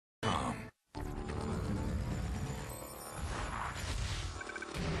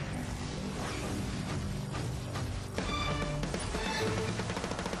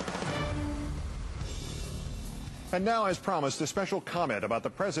And now, as promised, a special comment about the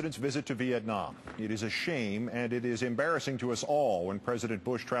president's visit to Vietnam. It is a shame and it is embarrassing to us all when President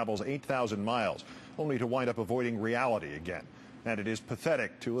Bush travels 8,000 miles only to wind up avoiding reality again. And it is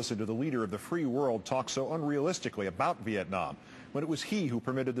pathetic to listen to the leader of the free world talk so unrealistically about Vietnam when it was he who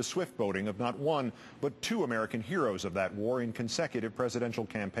permitted the swift boating of not one but two American heroes of that war in consecutive presidential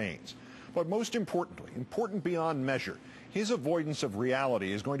campaigns. But most importantly, important beyond measure, his avoidance of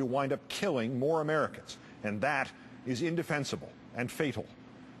reality is going to wind up killing more Americans. And that is indefensible and fatal.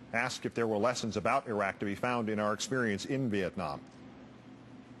 Asked if there were lessons about Iraq to be found in our experience in Vietnam.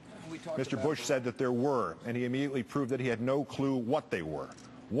 Mr. Bush said that there were, and he immediately proved that he had no clue what they were.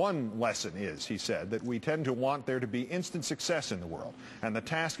 One lesson is, he said, that we tend to want there to be instant success in the world, and the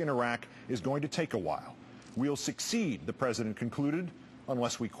task in Iraq is going to take a while. We'll succeed, the president concluded,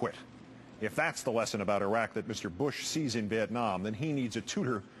 unless we quit. If that's the lesson about Iraq that Mr. Bush sees in Vietnam, then he needs a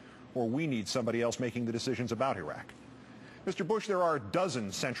tutor, or we need somebody else making the decisions about Iraq. Mr. Bush, there are a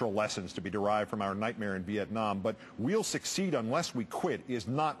dozen central lessons to be derived from our nightmare in Vietnam, but we'll succeed unless we quit is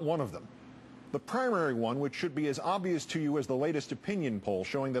not one of them. The primary one, which should be as obvious to you as the latest opinion poll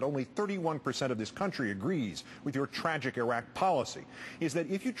showing that only 31% of this country agrees with your tragic Iraq policy, is that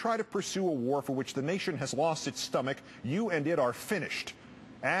if you try to pursue a war for which the nation has lost its stomach, you and it are finished.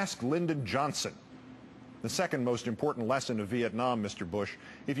 Ask Lyndon Johnson. The second most important lesson of Vietnam, Mr. Bush,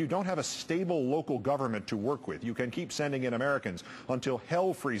 if you don't have a stable local government to work with, you can keep sending in Americans until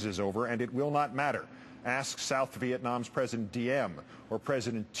hell freezes over and it will not matter. Ask South Vietnam's President Diem or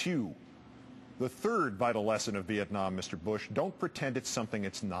President Thieu. The third vital lesson of Vietnam, Mr. Bush, don't pretend it's something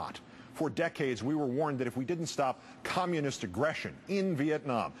it's not. For decades, we were warned that if we didn't stop communist aggression in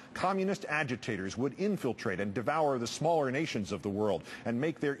Vietnam, communist agitators would infiltrate and devour the smaller nations of the world and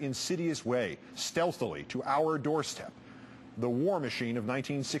make their insidious way stealthily to our doorstep. The war machine of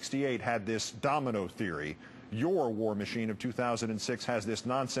 1968 had this domino theory. Your war machine of 2006 has this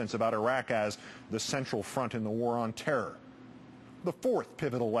nonsense about Iraq as the central front in the war on terror. The fourth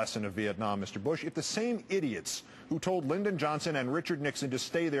pivotal lesson of Vietnam, Mr. Bush, if the same idiots who told Lyndon Johnson and Richard Nixon to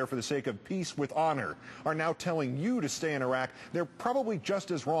stay there for the sake of peace with honor are now telling you to stay in Iraq, they're probably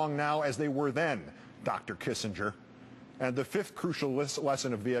just as wrong now as they were then, Dr. Kissinger. And the fifth crucial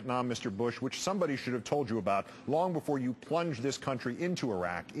lesson of Vietnam, Mr. Bush, which somebody should have told you about long before you plunged this country into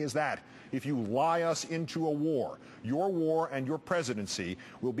Iraq, is that if you lie us into a war, your war and your presidency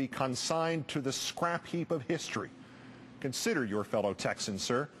will be consigned to the scrap heap of history. Consider your fellow Texans,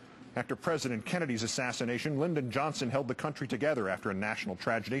 sir. After President Kennedy's assassination, Lyndon Johnson held the country together after a national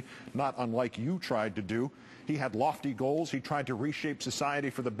tragedy, not unlike you tried to do. He had lofty goals. He tried to reshape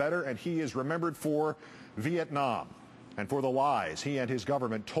society for the better, and he is remembered for Vietnam and for the lies he and his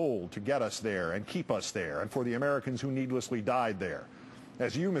government told to get us there and keep us there, and for the Americans who needlessly died there.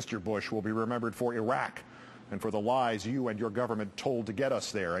 As you, Mr. Bush, will be remembered for Iraq and for the lies you and your government told to get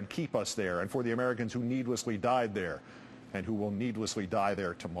us there and keep us there, and for the Americans who needlessly died there and who will needlessly die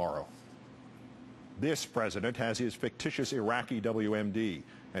there tomorrow. This president has his fictitious Iraqi WMD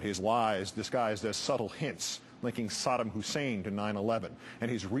and his lies disguised as subtle hints linking Saddam Hussein to 9/11, and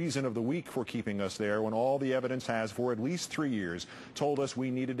his reason of the week for keeping us there when all the evidence has for at least 3 years told us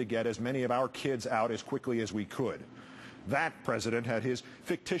we needed to get as many of our kids out as quickly as we could. That president had his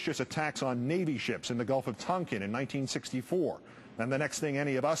fictitious attacks on Navy ships in the Gulf of Tonkin in 1964. And the next thing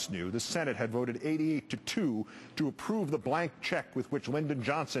any of us knew, the Senate had voted 88-2 to approve the blank check with which Lyndon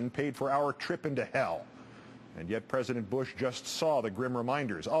Johnson paid for our trip into hell. And yet President Bush just saw the grim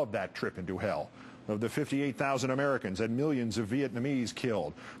reminders of that trip into hell, of the 58,000 Americans and millions of Vietnamese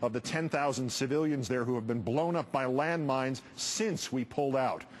killed, of the 10,000 civilians there who have been blown up by landmines since we pulled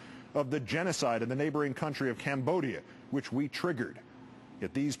out, of the genocide in the neighboring country of Cambodia, which we triggered.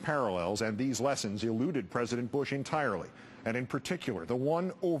 Yet these parallels and these lessons eluded President Bush entirely, and in particular, the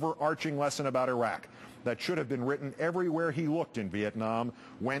one overarching lesson about Iraq that should have been written everywhere he looked in Vietnam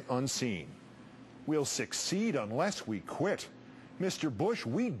went unseen. We'll succeed unless we quit. Mr. Bush,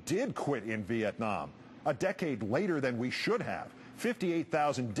 we did quit in Vietnam, a decade later than we should have,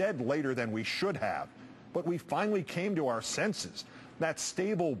 58,000 dead later than we should have. But we finally came to our senses. That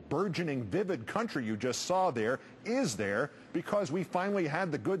stable, burgeoning, vivid country you just saw there is there because we finally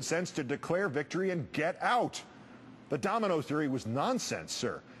had the good sense to declare victory and get out. The domino theory was nonsense,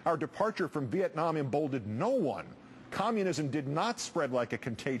 sir. Our departure from Vietnam emboldened no one. Communism did not spread like a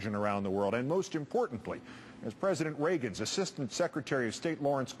contagion around the world. And most importantly, as President Reagan's Assistant Secretary of State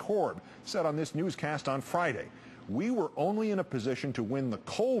Lawrence Korb said on this newscast on Friday, we were only in a position to win the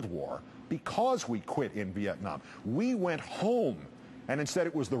Cold War because we quit in Vietnam. We went home And instead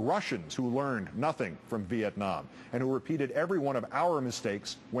it was the Russians who learned nothing from Vietnam and who repeated every one of our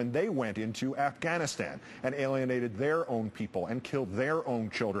mistakes when they went into Afghanistan and alienated their own people and killed their own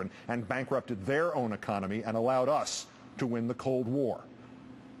children and bankrupted their own economy and allowed us to win the Cold War.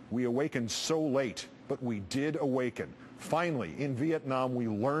 We awakened so late, but we did awaken. Finally, in Vietnam, we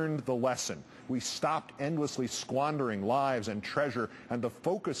learned the lesson. We stopped endlessly squandering lives and treasure and the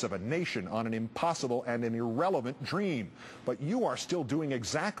focus of a nation on an impossible and an irrelevant dream. But you are still doing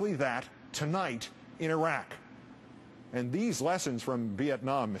exactly that tonight in Iraq. And these lessons from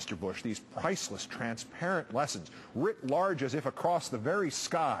Vietnam, Mr. Bush, these priceless, transparent lessons, writ large as if across the very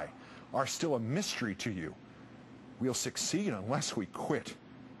sky, are still a mystery to you. We'll succeed unless we quit.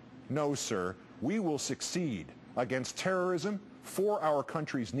 No, sir, we will succeed against terrorism, for our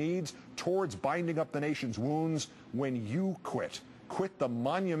country's needs, towards binding up the nation's wounds, when you quit. Quit the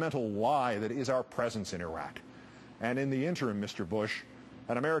monumental lie that is our presence in Iraq. And in the interim, Mr. Bush,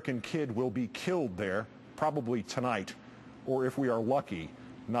 an American kid will be killed there, probably tonight, or if we are lucky,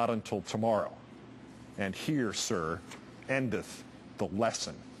 not until tomorrow. And here, sir, endeth the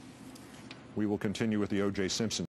lesson. We will continue with the O.J. Simpson